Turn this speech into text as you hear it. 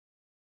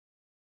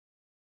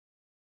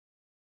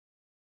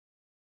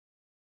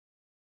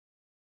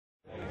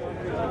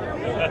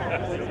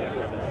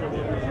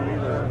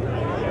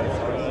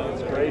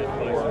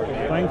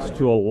Thanks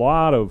to a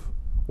lot of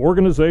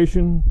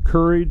organization,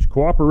 courage,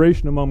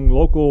 cooperation among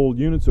local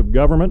units of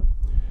government,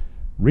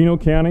 Reno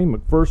County,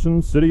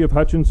 McPherson, City of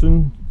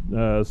Hutchinson,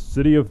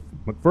 City of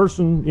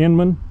McPherson,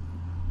 Inman,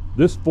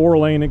 this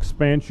 4-lane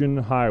expansion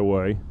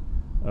highway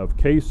of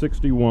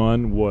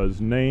K-61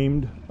 was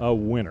named a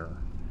winner.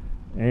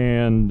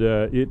 And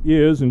it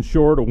is, in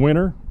short, a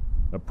winner,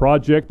 a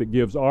project that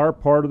gives our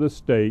part of the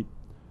state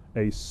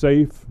a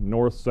safe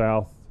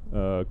north-south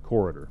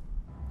corridor.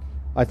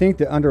 I think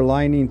the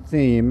underlining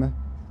theme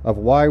of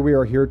why we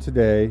are here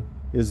today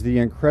is the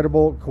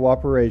incredible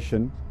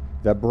cooperation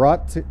that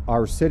brought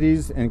our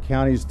cities and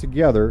counties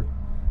together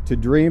to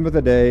dream of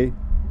the day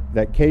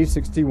that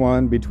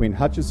K-61 between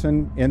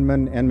Hutchinson,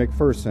 Inman, and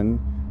McPherson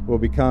will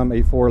become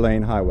a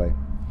 4-lane highway.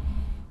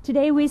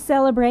 Today we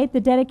celebrate the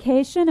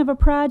dedication of a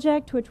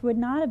project which would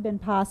not have been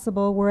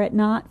possible were it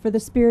not for the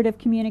spirit of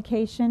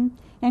communication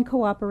and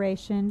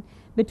cooperation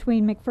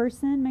between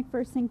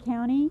McPherson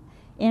County,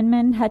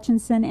 Inman,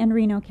 Hutchinson, and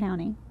Reno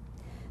County.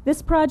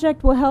 This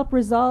project will help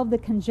resolve the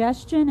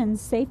congestion and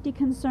safety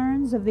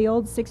concerns of the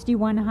old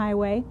 61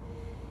 highway.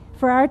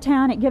 For our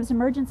town, it gives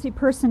emergency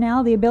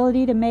personnel the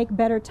ability to make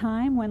better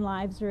time when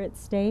lives are at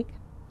stake.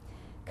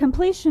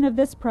 Completion of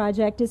this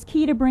project is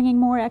key to bringing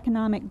more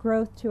economic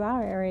growth to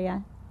our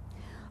area.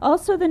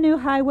 Also, the new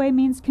highway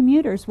means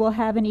commuters will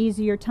have an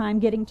easier time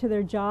getting to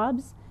their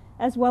jobs,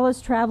 as well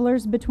as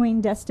travelers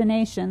between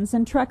destinations,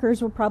 and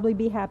truckers will probably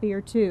be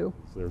happier too.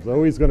 There's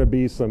always going to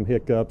be some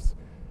hiccups,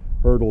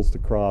 hurdles to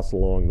cross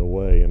along the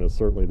way, and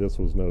certainly this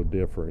was no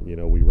different. You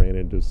know, we ran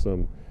into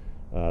some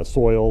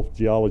soil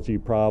geology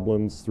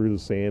problems through the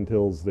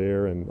sandhills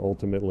there, and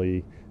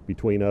ultimately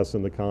between us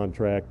and the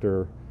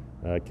contractor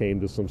came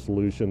to some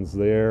solutions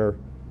there.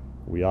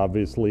 We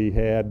obviously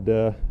had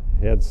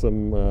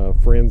some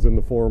friends in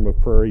the form of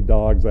prairie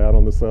dogs out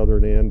on the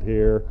southern end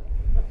here.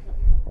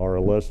 Our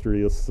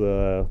illustrious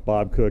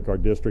Bob Cook, our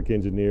district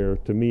engineer,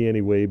 to me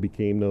anyway,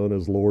 became known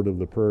as Lord of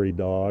the Prairie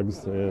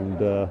Dogs,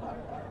 and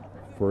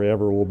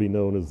forever will be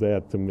known as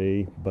that to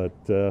me.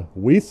 But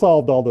we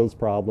solved all those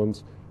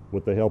problems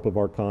with the help of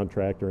our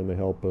contractor and the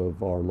help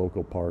of our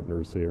local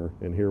partners here,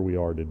 and here we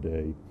are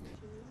today.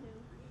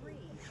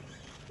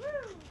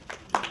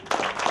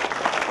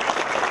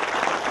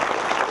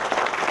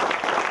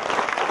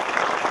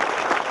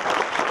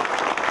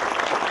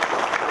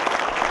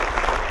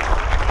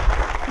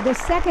 The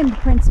second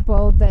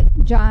principle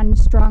that John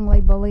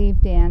strongly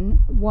believed in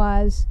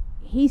was,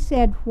 he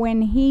said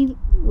when he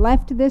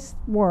left this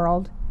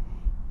world,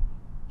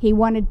 he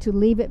wanted to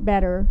leave it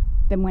better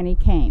than when he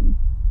came.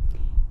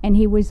 And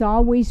he was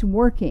always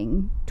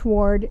working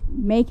toward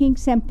making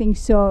something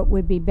so it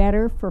would be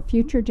better for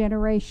future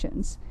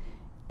generations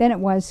than it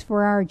was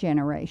for our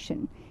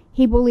generation.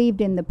 He believed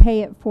in the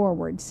pay it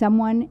forward.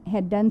 Someone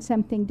had done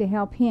something to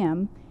help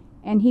him,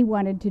 and he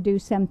wanted to do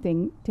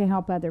something to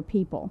help other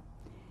people.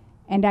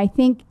 And I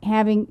think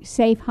having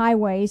safe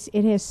highways,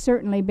 it has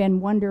certainly been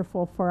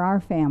wonderful for our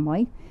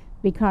family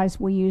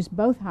because we use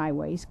both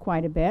highways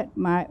quite a bit.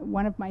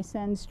 One of my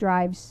sons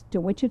drives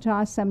to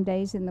Wichita some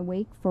days in the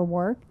week for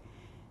work.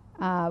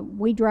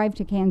 We drive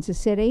to Kansas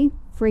City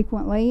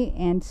frequently,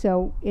 and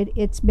so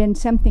it's been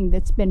something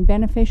that's been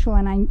beneficial.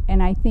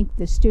 And I think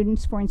the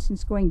students, for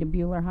instance, going to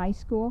Buhler High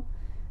School,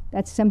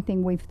 that's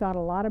something we've thought a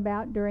lot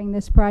about during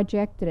this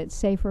project, that it's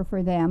safer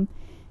for them.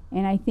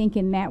 And I think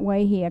in that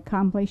way he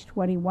accomplished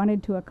what he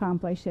wanted to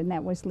accomplish, and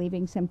that was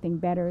leaving something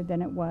better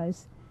than it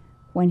was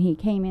when he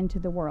came into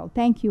the world.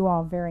 Thank you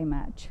all very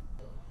much.